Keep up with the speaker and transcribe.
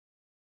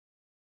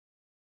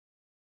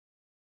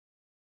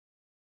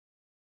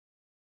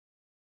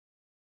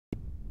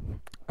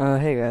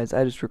Hey guys,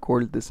 I just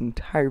recorded this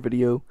entire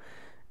video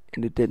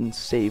and it didn't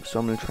save, so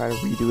I'm going to try to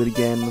redo it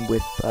again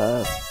with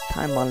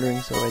time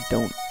monitoring so I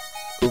don't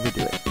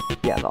overdo it.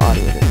 Yeah, the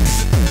audio didn't.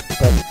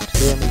 But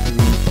today I'm going to do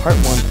part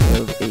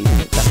 1 of a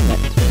 .NET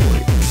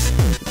tutorial,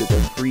 which is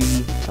a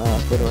free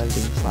photo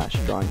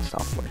editing / drawing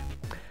software.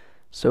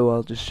 So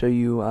I'll just show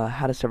you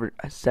how to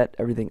set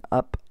everything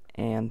up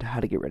and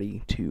how to get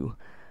ready to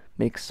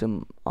make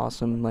some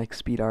awesome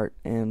speed art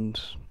and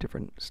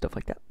different stuff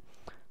like that.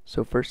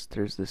 So first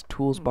there's this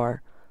tools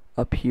bar.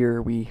 Up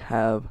here we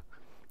have,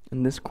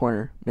 in this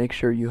corner, make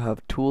sure you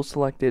have tools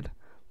selected,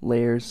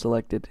 layers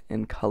selected,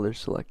 and colors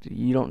selected.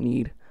 You don't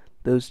need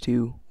those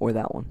two or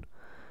that one.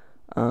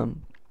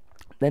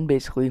 Then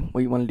basically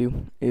what you want to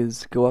do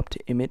is go up to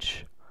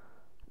image,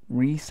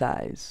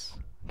 resize,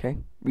 okay,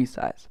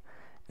 resize,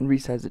 and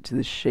resize it to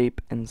the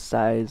shape and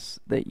size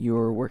that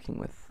you're working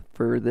with.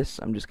 For this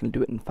I'm just going to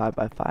do it in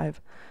 5x5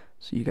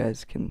 so you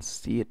guys can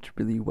see it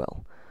really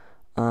well.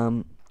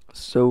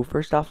 So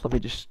first off, let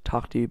me just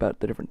talk to you about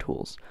the different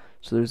tools.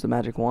 So there's the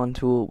magic wand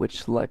tool,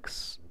 which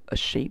selects a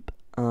shape.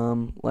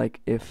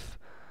 Like if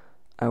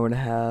I were to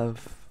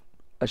have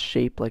a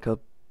shape like a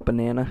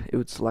banana, it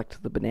would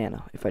select the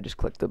banana if I just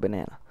click the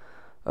banana.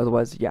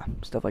 Otherwise, yeah,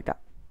 stuff like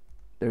that.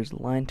 There's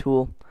the line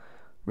tool,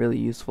 really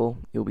useful.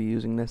 You'll be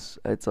using this.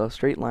 It's a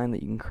straight line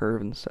that you can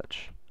curve and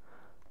such.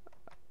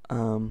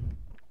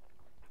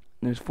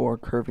 There's 4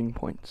 curving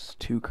points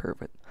to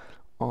curve it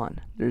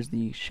on. There's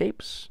the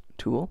shapes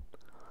tool,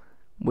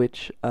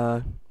 which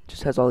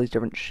just has all these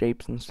different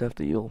shapes and stuff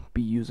that you'll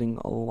be using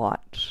a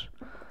lot.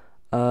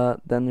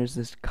 Then there's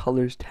this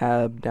colors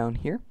tab down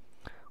here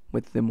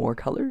with the more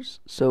colors.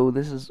 So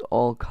this is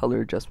all color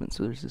adjustments.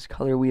 So there's this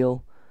color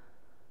wheel,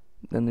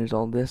 then there's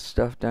all this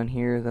stuff down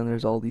here, then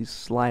there's all these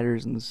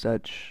sliders and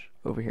such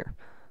over here.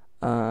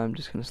 I'm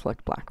just going to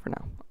select black for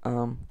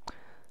now.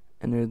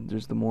 And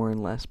there's the more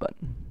and less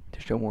button to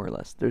show more or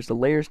less. There's the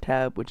layers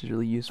tab, which is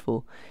really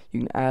useful. You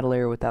can add a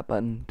layer with that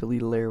button,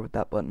 delete a layer with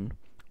that button,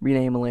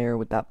 rename a layer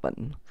with that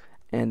button,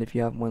 and if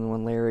you have more than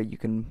one layer you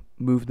can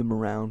move them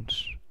around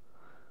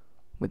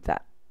with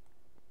that.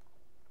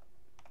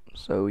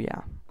 So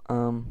yeah,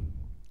 and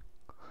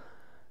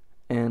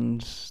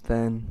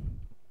then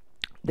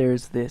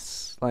there's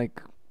this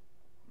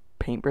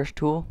paintbrush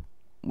tool,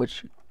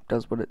 which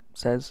does what it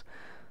says.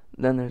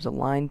 Then there's a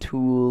line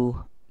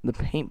tool. The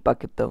paint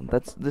bucket though,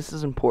 this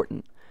is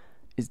important,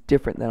 is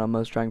different than on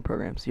most drawing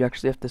programs. You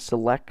actually have to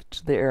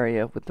select the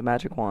area with the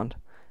magic wand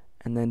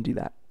and then do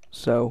that.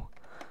 So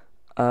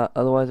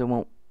otherwise it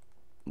won't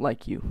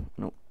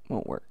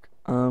won't work.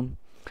 Then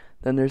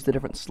there's the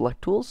different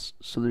select tools.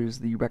 So there's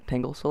the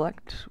rectangle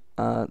select,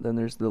 then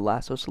there's the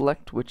lasso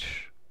select,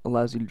 which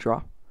allows you to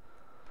draw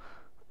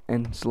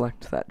and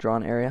select that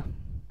drawn area.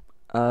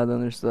 Then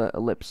there's the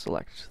ellipse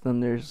select.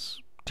 Then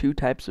there's 2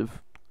 types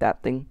of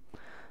that thing.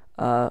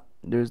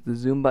 There's the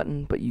zoom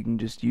button, but you can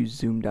just use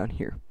zoom down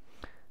here.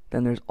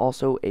 Then there's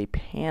also a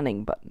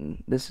panning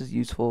button. This is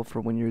useful for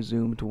when you're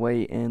zoomed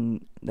way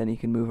in, then you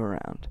can move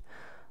around,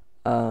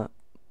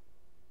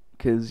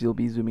 because you'll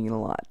be zooming in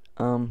a lot.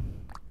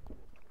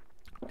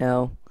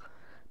 Now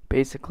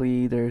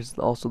basically there's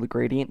also the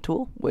gradient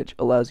tool, which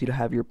allows you to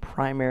have your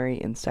primary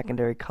and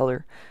secondary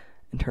color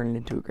and turn it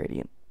into a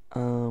gradient.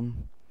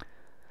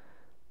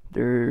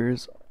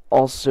 There's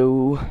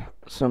also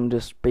some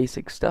just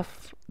basic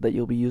stuff that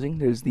you'll be using.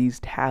 There's these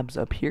tabs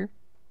up here,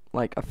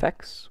 like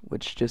effects,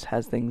 which just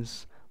has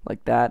things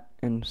like that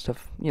and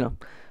stuff,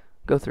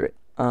 go through it.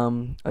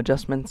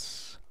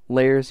 Adjustments,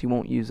 layers, you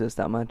won't use this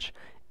that much.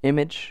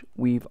 Image,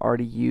 we've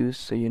already used,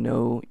 so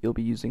you'll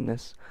be using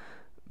this.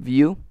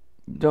 View,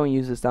 don't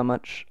use this that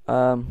much,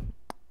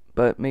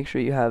 but make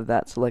sure you have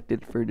that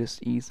selected for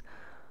just ease.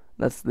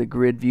 That's the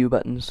grid view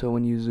button, so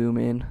when you zoom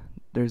in,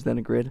 there's then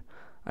a grid.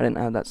 I didn't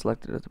have that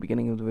selected at the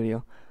beginning of the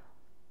video.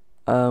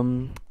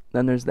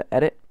 Then there's the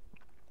edit.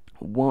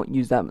 Won't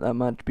use that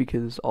much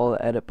because all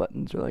the edit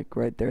buttons are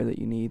right there that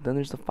you need. Then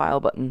there's the file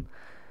button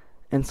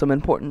and some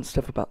important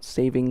stuff about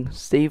saving.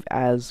 Save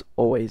as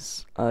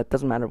always. It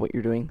doesn't matter what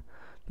you're doing.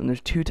 Then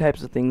there's 2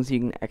 types of things you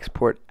can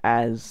export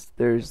as.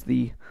 There's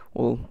there's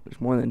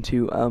more than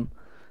 2.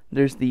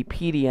 There's the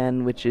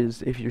PDN, which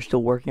is if you're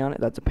still working on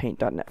it, that's a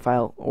paint.net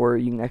file, or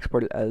you can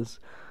export it as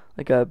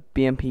a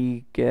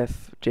BMP,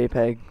 GIF,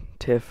 JPEG,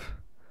 TIFF,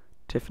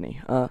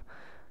 Tiffany,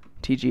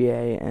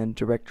 TGA, and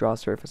direct draw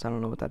surface. I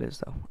don't know what that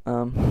is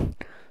though.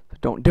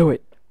 Don't do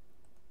it.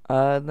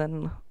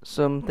 Then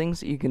some things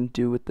that you can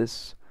do with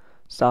this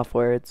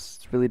software.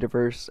 It's really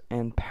diverse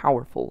and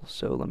powerful.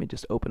 So let me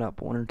just open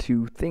up 1 or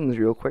 2 things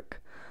real quick.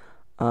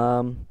 Me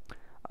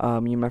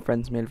and my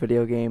friends made a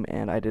video game,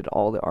 and I did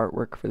all the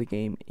artwork for the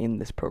game in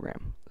this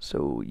program.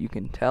 So you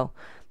can tell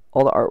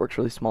all the artwork's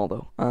really small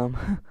though.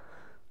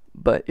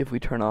 But if we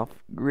turn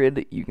off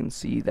grid, you can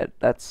see that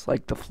that's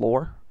the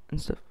floor and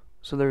stuff.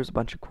 So there's a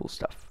bunch of cool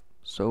stuff.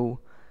 So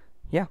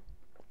yeah,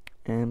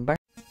 and bye.